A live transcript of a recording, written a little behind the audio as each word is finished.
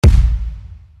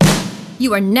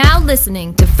You are now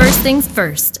listening to First Things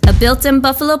First, a Built-In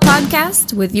Buffalo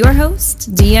podcast with your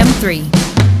host, DM3.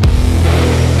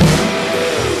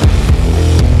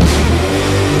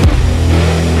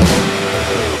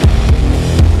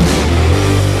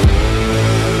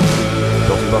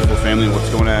 Built-In Buffalo family,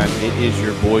 what's going on? It is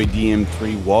your boy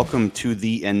DM3. Welcome to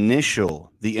the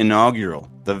inaugural,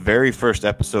 the very first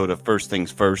episode of First Things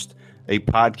First, a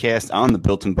podcast on the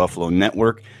Built-In Buffalo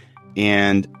network.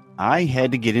 And I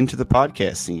had to get into the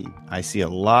podcast scene. I see a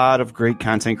lot of great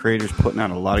content creators putting out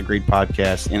a lot of great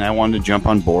podcasts, and I wanted to jump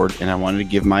on board, and I wanted to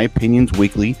give my opinions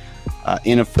weekly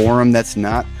in a forum that's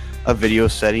not a video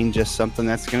setting, just something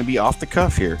that's going to be off the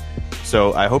cuff here.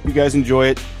 So I hope you guys enjoy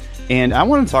it. And I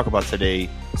want to talk about today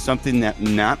something that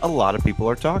not a lot of people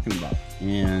are talking about.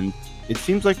 And it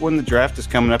seems like when the draft is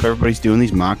coming up, everybody's doing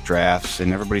these mock drafts,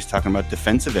 and everybody's talking about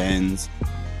defensive ends.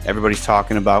 Everybody's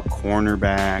talking about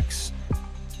cornerbacks,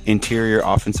 interior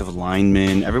offensive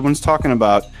linemen. Everyone's talking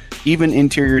about even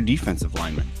interior defensive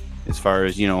linemen. As far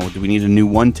as, do we need a new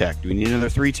 1 tech? Do we need another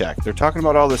 3 tech? They're talking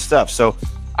about all this stuff. So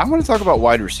I want to talk about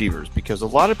wide receivers because a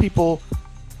lot of people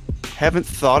haven't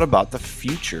thought about the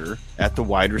future at the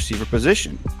wide receiver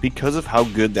position because of how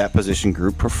good that position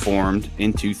group performed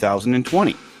in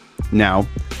 2020. Now,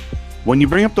 when you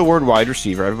bring up the word wide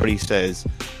receiver, everybody says,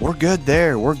 we're good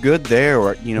there, or, we're going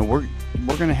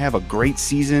to have a great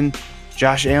season.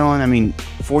 Josh Allen,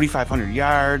 4,500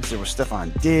 yards. There was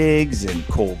Stephon Diggs and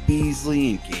Cole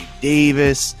Beasley and Gabe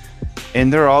Davis.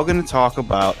 And they're all going to talk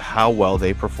about how well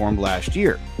they performed last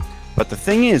year. But the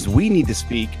thing is, we need to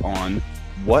speak on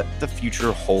what the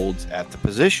future holds at the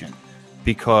position.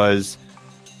 Because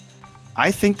I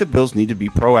think the Bills need to be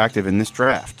proactive in this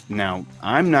draft. Now,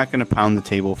 I'm not going to pound the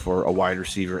table for a wide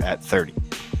receiver at 30.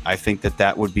 I think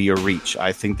that would be a reach.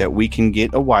 I think that we can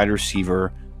get a wide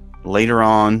receiver later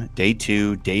on, day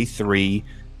 2, day 3,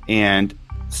 and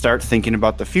start thinking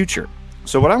about the future.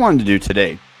 So what I wanted to do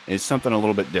today is something a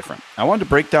little bit different. I wanted to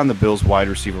break down the Bills wide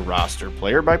receiver roster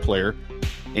player by player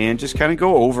and just kind of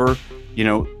go over,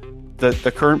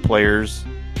 the current players,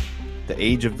 the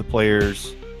age of the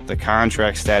players, the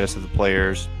contract status of the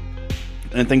players,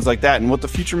 and things like that, and what the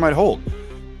future might hold.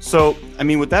 So,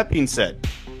 with that being said,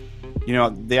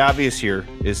 the obvious here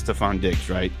is Stephon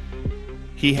Diggs, right?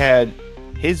 He had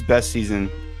his best season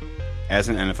as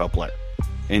an NFL player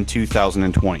in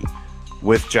 2020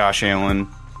 with Josh Allen.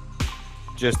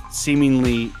 Just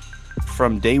seemingly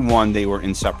from day one, they were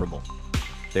inseparable.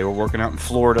 They were working out in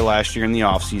Florida last year in the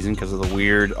offseason because of the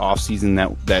weird offseason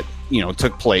that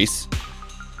took place.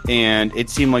 And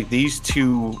it seemed like these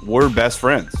two were best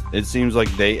friends. It seems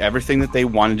like everything that they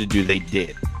wanted to do, they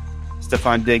did.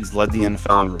 Stephon Diggs led the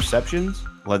NFL in receptions,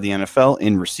 led the NFL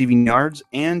in receiving yards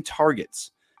and targets.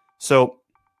 So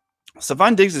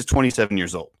Stephon Diggs is 27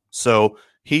 years old. So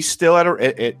he's still at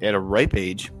a ripe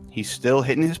age. He's still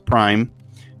hitting his prime,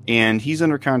 and he's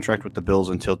under contract with the Bills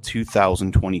until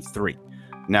 2023.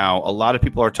 Now, a lot of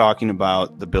people are talking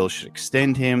about the Bills should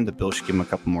extend him. The Bills should give him a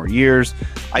couple more years.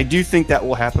 I do think that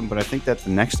will happen, but I think that the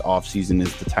next offseason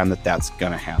is the time that's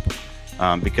going to happen.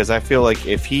 Because I feel like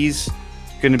if he's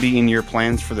going to be in your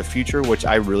plans for the future, which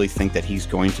I really think that he's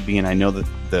going to be, and I know that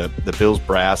the Bills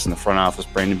brass and the front office,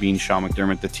 Brandon Beane, Sean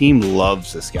McDermott, the team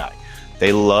loves this guy.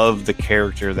 They love the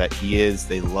character that he is.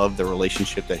 They love the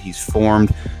relationship that he's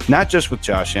formed, not just with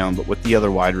Josh Allen, but with the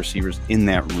other wide receivers in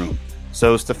that room.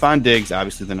 So Stephon Diggs,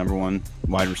 obviously the number 1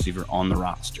 wide receiver on the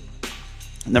roster.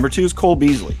 Number 2 is Cole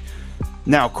Beasley.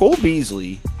 Now, Cole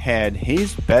Beasley had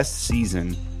his best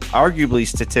season, arguably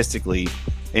statistically,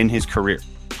 in his career.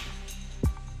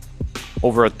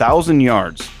 Over 1,000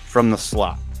 yards from the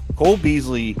slot. Cole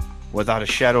Beasley, without a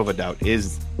shadow of a doubt,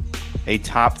 is a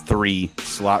top 3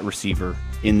 slot receiver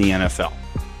in the NFL.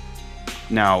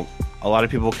 Now, a lot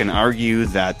of people can argue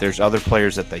that there's other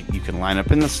players that you can line up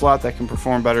in the slot that can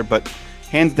perform better, but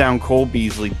hands down, Cole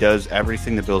Beasley does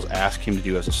everything the Bills ask him to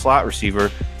do as a slot receiver,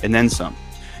 and then some.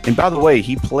 And by the way,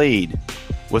 he played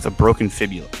with a broken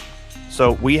fibula.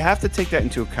 So we have to take that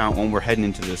into account when we're heading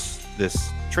into this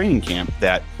training camp,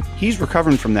 that he's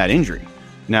recovering from that injury.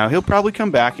 Now, he'll probably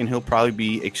come back, and he'll probably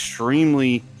be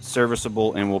extremely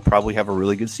serviceable, and will probably have a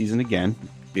really good season again.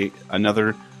 Be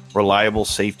another reliable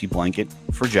safety blanket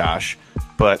for Josh.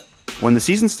 But when the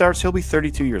season starts, he'll be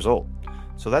 32 years old.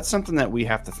 So that's something that we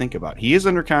have to think about. He is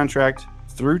under contract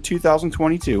through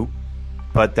 2022,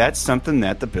 but that's something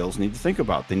that the Bills need to think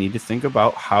about. They need to think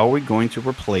about how are we going to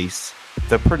replace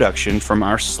the production from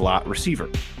our slot receiver.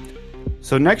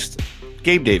 So next,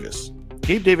 Gabe Davis.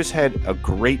 Gabe Davis had a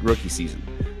great rookie season.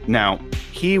 Now,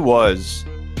 he was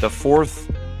the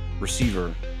 4th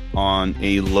receiver on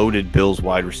a loaded Bills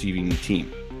wide receiving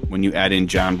team. when you add in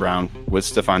John Brown with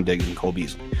Stephon Diggs and Cole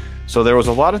Beasley. So there was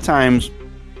a lot of times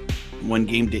when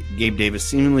Gabe Davis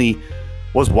seemingly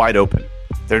was wide open.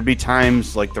 There'd be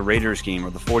times like the Raiders game or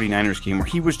the 49ers game where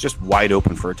he was just wide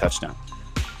open for a touchdown.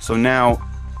 So now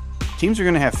teams are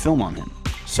going to have film on him.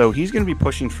 So he's going to be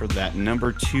pushing for that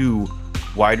number 2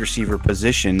 wide receiver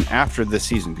position after this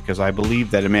season, because I believe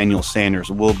that Emmanuel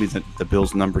Sanders will be the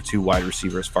Bills' number 2 wide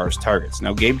receiver as far as targets.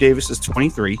 Now, Gabe Davis is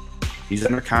 23. He's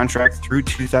under contract through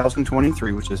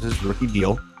 2023, which is his rookie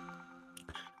deal.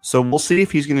 So we'll see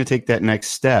if he's going to take that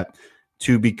next step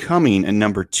to becoming a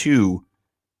number 2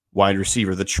 wide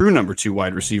receiver, the true number 2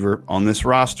 wide receiver on this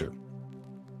roster.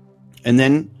 And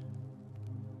then,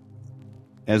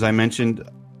 as I mentioned,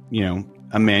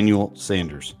 Emmanuel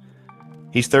Sanders.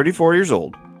 He's 34 years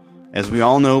old. As we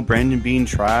all know, Brandon Beane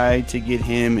tried to get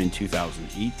him in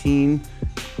 2018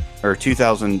 or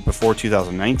before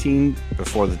 2019,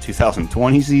 before the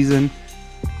 2020 season.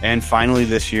 And finally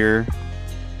this year,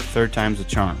 third time's a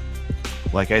charm.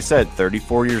 Like I said,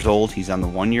 34 years old. He's on the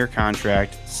 1-year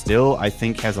contract. Still, I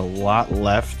think, has a lot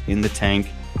left in the tank.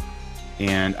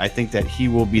 And I think that he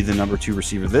will be the number 2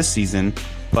 receiver this season.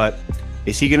 But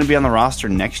is he going to be on the roster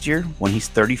next year when he's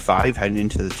 35 heading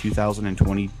into the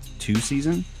 2022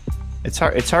 season? It's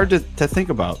hard to think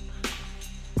about.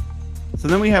 So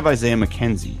then we have Isaiah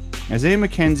McKenzie. Isaiah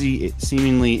McKenzie, it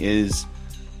seemingly is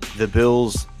the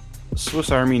Bills'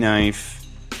 Swiss Army knife,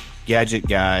 gadget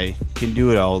guy, can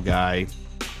do it all guy.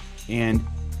 And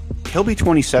he'll be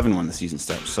 27 when the season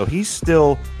starts. So he's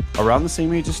still around the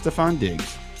same age as Stephon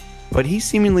Diggs. But he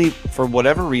seemingly, for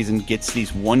whatever reason, gets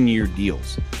these 1-year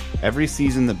deals. Every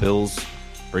season, the Bills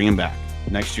bring him back.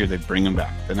 Next year, they bring him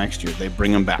back. The next year, they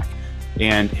bring him back.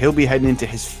 And he'll be heading into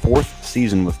his 4th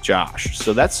season with Josh.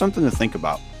 So that's something to think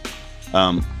about.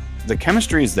 The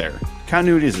chemistry is there.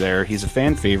 Continuity is there. He's a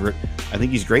fan favorite. I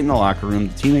think he's great in the locker room.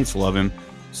 The teammates love him.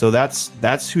 So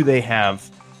that's who they have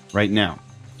right now.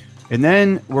 And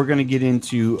then we're going to get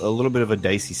into a little bit of a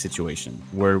dicey situation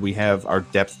where we have our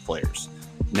depth players.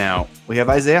 Now, we have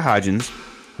Isaiah Hodgins,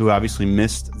 who obviously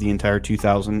missed the entire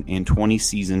 2020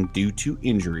 season due to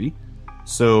injury.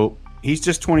 So he's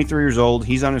just 23 years old.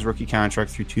 He's on his rookie contract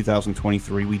through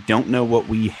 2023. We don't know what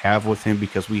we have with him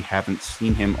because we haven't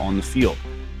seen him on the field.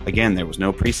 Again, there was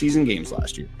no preseason games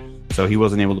last year, so he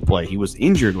wasn't able to play. He was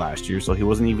injured last year, so he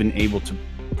wasn't even able to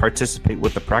participate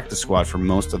with the practice squad for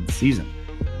most of the season.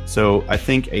 So I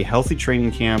think a healthy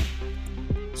training camp,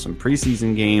 some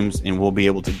preseason games, and we'll be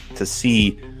able to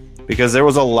see, because there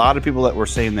was a lot of people that were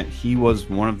saying that he was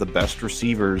one of the best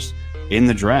receivers in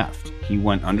the draft. He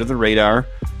went under the radar.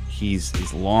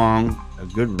 He's long, a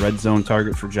good red zone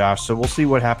target for Josh. So we'll see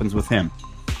what happens with him.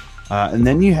 And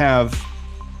then you have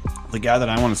the guy that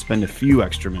I want to spend a few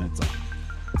extra minutes on.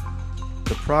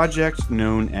 The project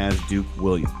known as Duke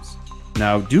Williams.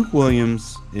 Now, Duke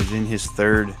Williams is in his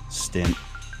 3rd stint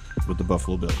with the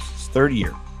Buffalo Bills. His 3rd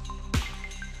year.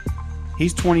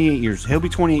 He's 28 years. He'll be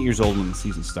 28 years old when the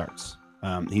season starts.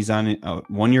 He's on a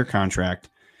 1-year contract.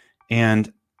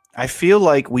 And I feel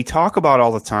like we talk about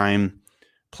all the time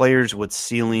players with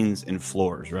ceilings and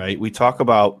floors, right? We talk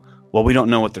about, well, we don't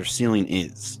know what their ceiling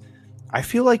is. I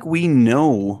feel like we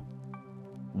know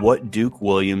what Duke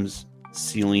Williams'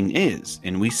 ceiling is.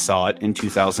 And we saw it in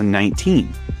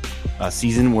 2019, a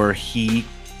season where he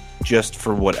just,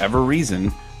 for whatever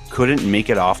reason, couldn't make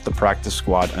it off the practice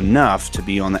squad enough to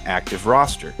be on the active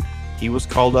roster. He was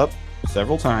called up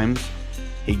several times.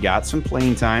 He got some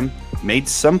playing time, made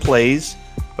some plays,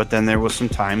 but then there was some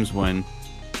times when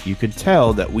you could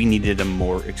tell that we needed a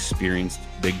more experienced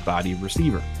big body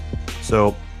receiver.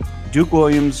 So Duke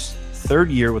Williams,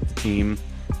 3rd year with the team,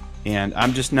 and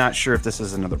I'm just not sure if this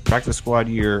is another practice squad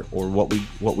year or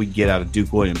what we get out of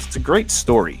Duke Williams. It's a great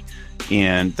story,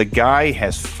 and the guy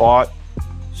has fought,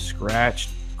 scratched,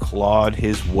 clawed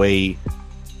his way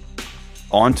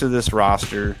onto this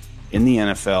roster in the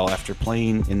NFL after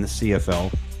playing in the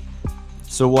CFL.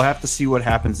 So we'll have to see what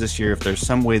happens this year, if there's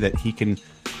some way that he can,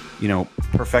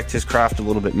 perfect his craft a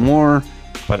little bit more.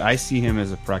 But I see him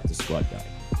as a practice squad guy.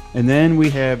 And then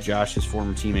we have Josh's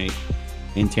former teammate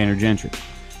in Tanner Gentry.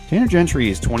 Tanner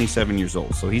Gentry is 27 years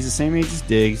old, so he's the same age as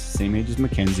Diggs, same age as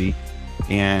McKenzie.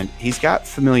 And he's got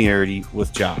familiarity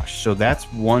with Josh. So that's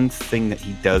one thing that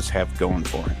he does have going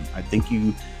for him. I think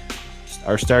you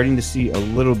are starting to see a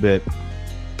little bit,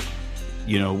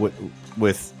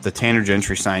 with the Tanner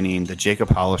Gentry signing, the Jacob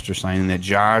Hollister signing, that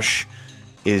Josh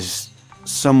is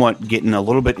somewhat getting a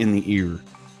little bit in the ear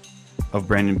of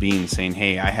Brandon Beane, saying,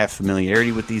 hey, I have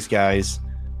familiarity with these guys.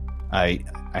 I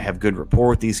have good rapport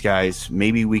with these guys.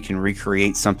 Maybe we can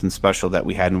recreate something special that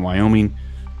we had in Wyoming.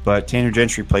 But Tanner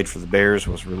Gentry played for the Bears,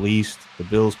 was released. The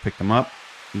Bills picked him up.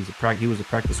 He was a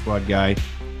practice squad guy.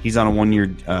 He's on a 1-year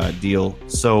deal.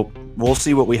 So we'll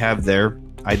see what we have there.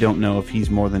 I don't know if he's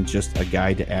more than just a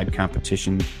guy to add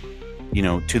competition,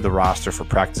 to the roster for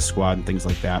practice squad and things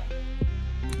like that.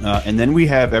 And then we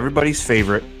have everybody's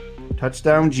favorite,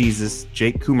 touchdown Jesus,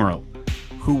 Jake Kumerow,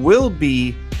 who will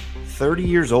be 30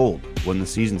 years old when the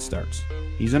season starts.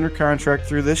 He's under contract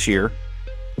through this year,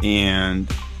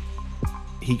 and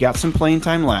he got some playing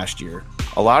time last year.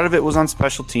 A lot of it was on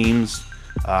special teams.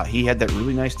 He had that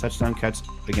really nice touchdown catch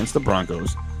against the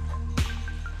Broncos,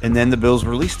 and then the Bills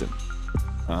released him.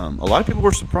 A lot of people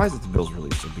were surprised that the Bills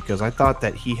released him because I thought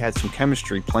that he had some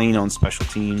chemistry playing on special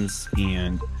teams,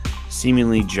 and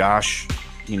seemingly Josh,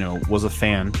 was a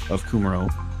fan of Kumerow.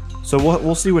 So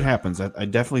we'll see what happens. I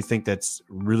definitely think that's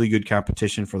really good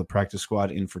competition for the practice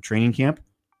squad and for training camp.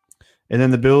 And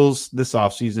then the Bills this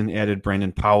offseason added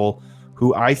Brandon Powell,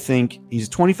 who I think he's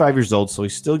 25 years old, so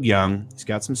he's still young. He's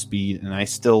got some speed, and I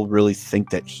still really think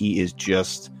that he is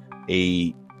just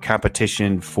a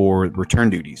competition for return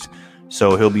duties.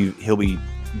 So he'll be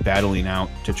battling out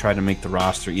to try to make the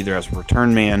roster either as a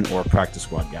return man or a practice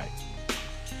squad guy.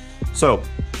 So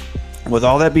with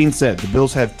all that being said, the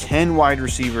Bills have 10 wide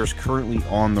receivers currently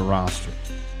on the roster.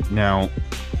 Now,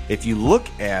 if you look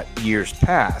at years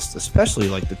past, especially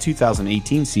like the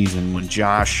 2018 season when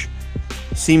Josh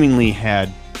seemingly had,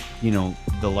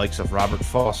 the likes of Robert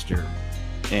Foster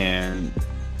and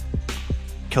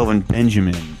Kelvin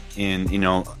Benjamin, and,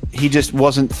 he just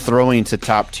wasn't throwing to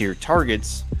top-tier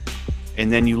targets.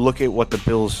 And then you look at what the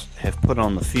Bills have put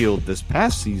on the field this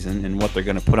past season and what they're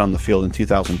going to put on the field in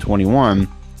 2021,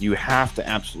 you have to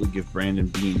absolutely give Brandon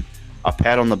Beane a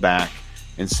pat on the back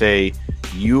and say,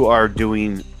 you are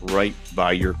doing right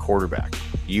by your quarterback.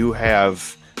 You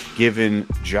have given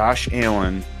Josh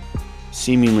Allen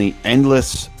seemingly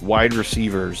endless wide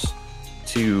receivers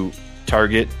to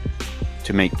target,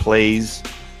 to make plays,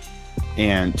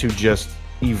 and to just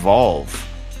evolve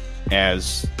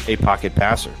as a pocket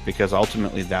passer, because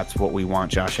ultimately that's what we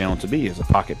want Josh Allen to be, is a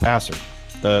pocket passer.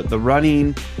 The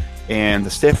running and the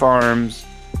stiff arms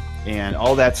and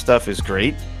all that stuff is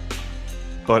great,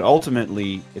 but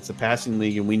ultimately it's a passing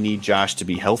league, and we need Josh to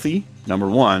be healthy, number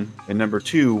one, and number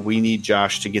two, we need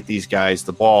Josh to get these guys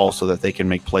the ball so that they can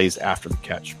make plays after the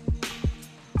catch.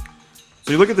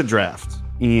 So you look at the draft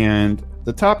and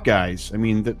the top guys. I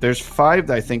mean, there's 5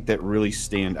 that I think that really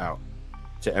stand out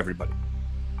to everybody.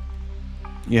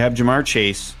 You have Jamar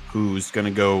Chase, who's going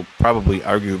to go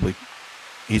arguably,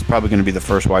 he's probably going to be the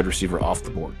first wide receiver off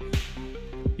the board.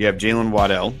 You have Jalen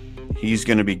Waddell. He's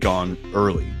going to be gone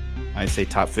early. I say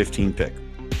top 15 pick.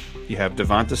 You have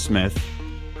Devonta Smith,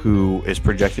 who is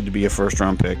projected to be a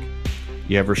first-round pick.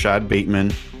 You have Rashad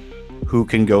Bateman, who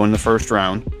can go in the first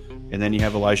round. And then you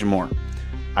have Elijah Moore.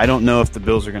 I don't know if the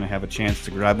Bills are going to have a chance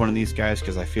to grab one of these guys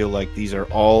because I feel like these are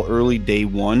all early day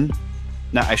one.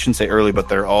 No, I shouldn't say early, but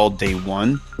they're all day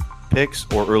one picks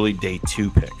or early day 2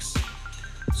 picks.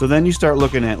 So then you start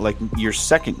looking at like your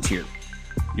second tier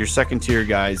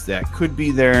guys that could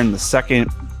be there in the second,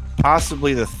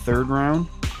 possibly the third round,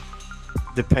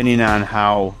 depending on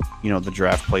how, the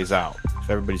draft plays out. If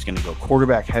everybody's going to go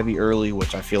quarterback heavy early,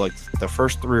 which I feel like the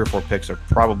first 3 or 4 picks are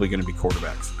probably going to be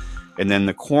quarterbacks. And then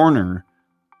the corners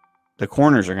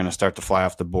are going to start to fly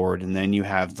off the board. And then you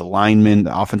have the linemen,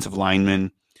 the offensive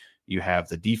linemen, you have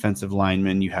the defensive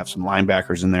linemen, you have some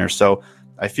linebackers in there. So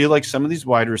I feel like some of these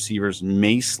wide receivers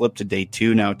may slip to day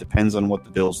 2. Now it depends on what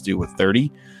the Bills do with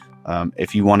 30.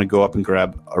 If you want to go up and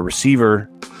grab a receiver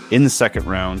in the second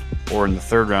round or in the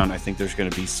third round, I think there's going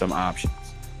to be some options.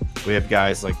 We have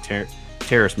guys like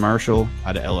Terrace Marshall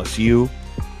out of LSU,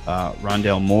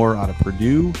 Rondale Moore out of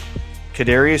Purdue.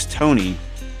 Kadarius Toney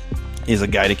is a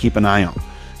guy to keep an eye on.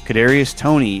 Kadarius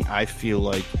Toney, I feel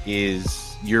like,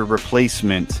 is your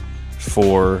replacement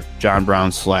for John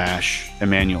Brown /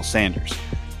 Emmanuel Sanders.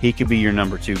 He could be your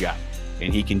number 2 guy,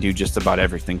 and he can do just about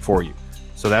everything for you.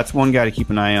 So that's one guy to keep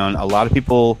an eye on. A lot of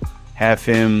people have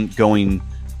him going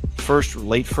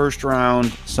late first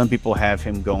round. Some people have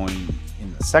him going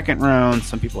in the second round.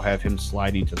 Some people have him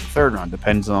sliding to the third round.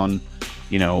 Depends on,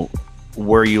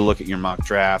 where you look at your mock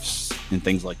drafts and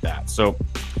things like that. So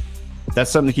that's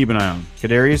something to keep an eye on.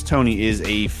 Kadarius Toney is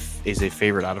a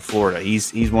favorite out of Florida.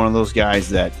 He's one of those guys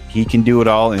that he can do it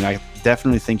all, and I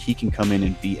definitely think he can come in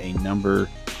and be a number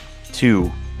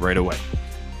 2 right away.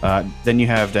 Then you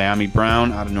have Dyami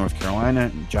Brown out of North Carolina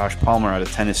and Josh Palmer out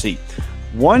of Tennessee.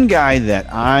 One guy that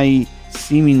I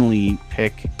seemingly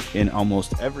pick in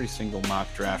almost every single mock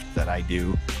draft that I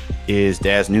do is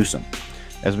Daz Newsome.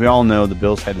 As we all know, the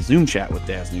Bills had a Zoom chat with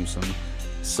Daz Newsome.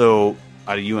 So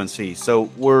out of UNC. So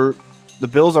the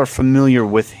Bills are familiar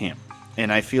with him,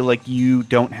 and I feel like you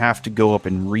don't have to go up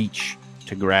and reach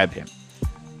to grab him.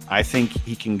 I think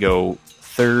he can go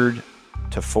third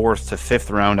to fourth to fifth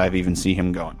round. I've even seen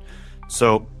him going.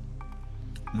 So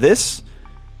this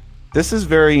is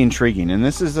very intriguing, and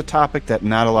this is a topic that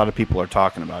not a lot of people are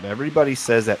talking about. Everybody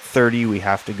says at 30 we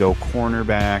have to go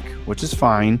cornerback, which is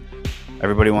fine.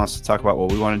 Everybody wants to talk about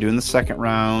what we want to do in the second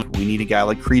round. We need a guy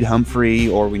like Creed Humphrey,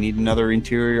 or we need another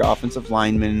interior offensive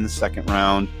lineman in the second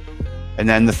round. And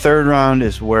then the third round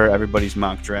is where everybody's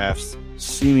mock drafts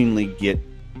seemingly get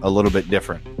a little bit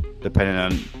different, depending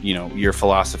on, your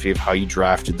philosophy of how you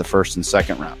drafted the first and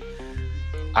second round.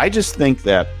 I just think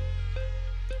that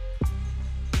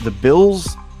the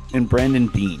Bills and Brandon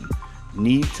Beane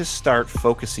need to start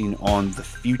focusing on the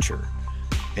future.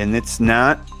 And it's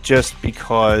not just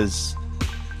because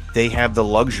they have the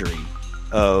luxury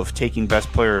of taking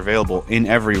best player available in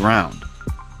every round.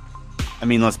 I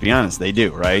mean, let's be honest, they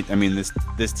do, right? I mean,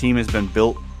 this team has been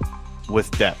built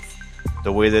with depth.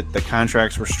 The way that the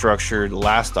contracts were structured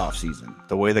last offseason,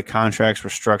 the way the contracts were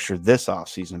structured this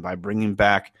offseason by bringing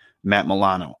back Matt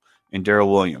Milano and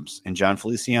Darrell Williams and John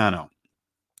Feliciano,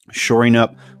 shoring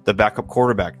up the backup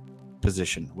quarterback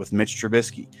position with Mitch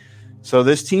Trubisky. So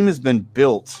this team has been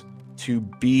built to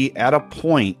be at a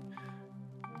point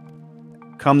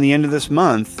come the end of this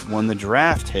month when the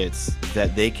draft hits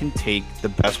that they can take the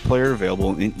best player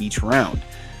available in each round.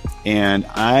 And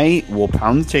I will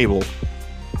pound the table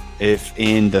if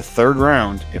in the third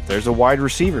round, if there's a wide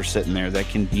receiver sitting there that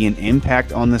can be an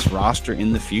impact on this roster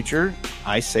in the future,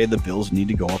 I say the Bills need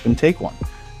to go up and take one.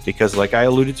 Because like I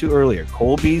alluded to earlier,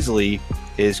 Cole Beasley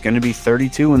is going to be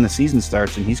 32 when the season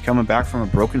starts, and he's coming back from a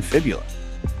broken fibula.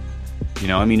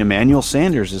 Emmanuel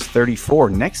Sanders is 34.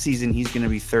 Next season, he's going to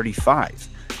be 35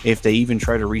 if they even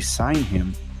try to re-sign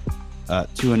him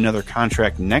to another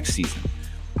contract next season.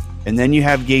 And then you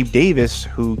have Gabe Davis,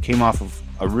 who came off of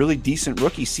a really decent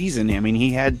rookie season. I mean,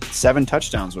 he had 7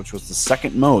 touchdowns, which was the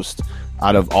second most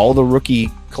out of all the rookie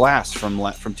class from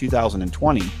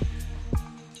 2020.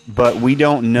 But we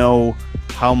don't know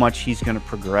how much he's going to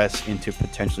progress into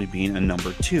potentially being a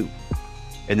number 2.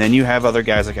 And then you have other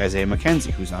guys like Isaiah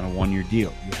McKenzie, who's on a 1-year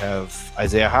deal. You have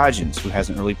Isaiah Hodgins, who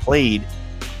hasn't really played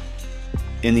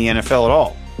in the NFL at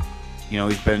all.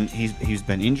 He's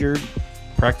been injured,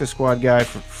 practice squad guy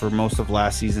for most of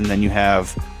last season. Then you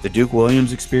have the Duke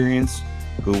Williams experience,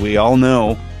 who we all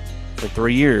know for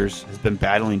 3 years has been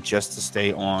battling just to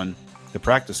stay on the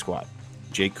practice squad.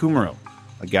 Jake Kumerow,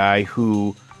 a guy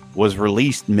who was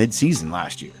released mid-season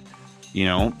last year.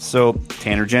 So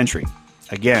Tanner Gentry,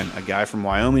 again, a guy from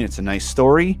Wyoming. It's a nice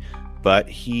story, but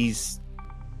he's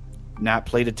not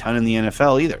played a ton in the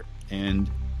NFL either. And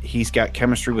he's got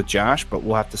chemistry with Josh, but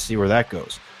we'll have to see where that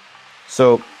goes.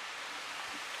 So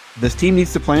this team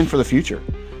needs to plan for the future.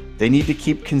 They need to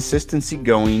keep consistency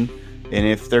going. And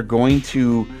if they're going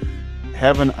to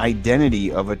have an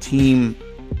identity of a team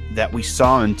that we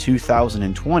saw in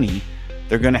 2020,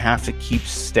 they're going to have to keep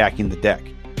stacking the deck.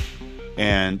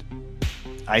 And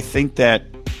I think that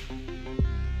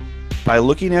by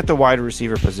looking at the wide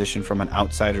receiver position from an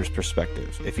outsider's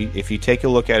perspective, if you take a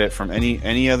look at it from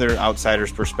any other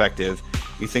outsider's perspective,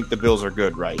 you think the Bills are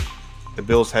good, right? The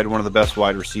Bills had one of the best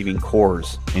wide receiving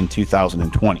cores in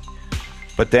 2020.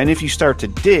 But then if you start to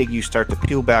dig, you start to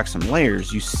peel back some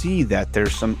layers, you see that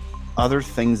there's some other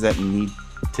things that need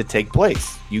to take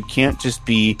place. You can't just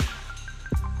be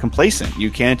complacent.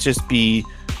 You can't just be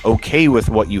okay with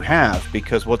what you have,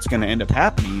 because what's going to end up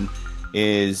happening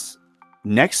is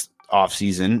next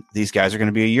offseason, these guys are going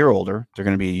to be a year older. They're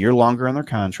going to be a year longer on their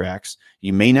contracts.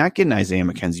 You may not get an Isaiah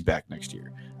McKenzie back next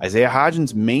year. Isaiah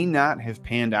Hodgins may not have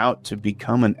panned out to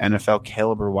become an NFL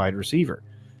caliber wide receiver.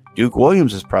 Duke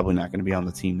Williams is probably not going to be on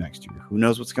the team next year. Who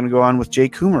knows what's going to go on with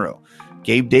Jake Kumerow?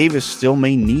 Gabe Davis still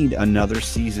may need another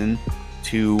season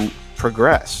to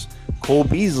progress. Cole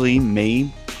Beasley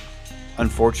may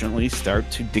unfortunately start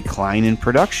to decline in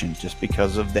production just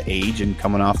because of the age and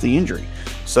coming off the injury.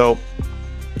 So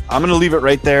I'm going to leave it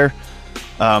right there.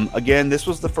 Again, this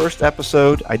was the first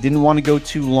episode. I didn't want to go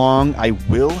too long. I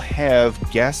will have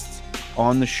guests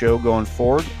on the show going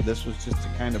forward. This was just to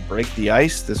kind of break the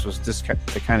ice. This was just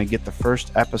to kind of get the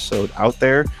first episode out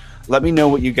there. Let me know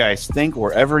what you guys think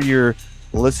wherever you're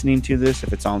listening to this,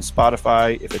 if it's on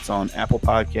Spotify, if it's on Apple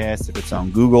Podcasts, if it's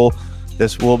on Google.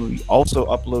 This will be also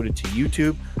uploaded to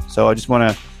YouTube. So I just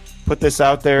want to put this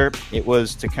out there. It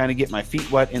was to kind of get my feet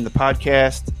wet in the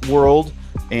podcast world,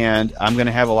 and I'm going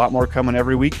to have a lot more coming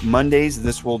every week. Mondays,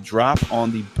 this will drop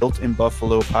on the Built in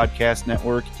Buffalo podcast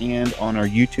network and on our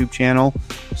YouTube channel.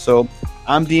 So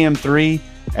I'm DM3.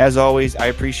 As always, I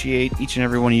appreciate each and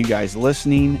every one of you guys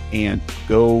listening, and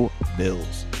go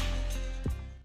Bills.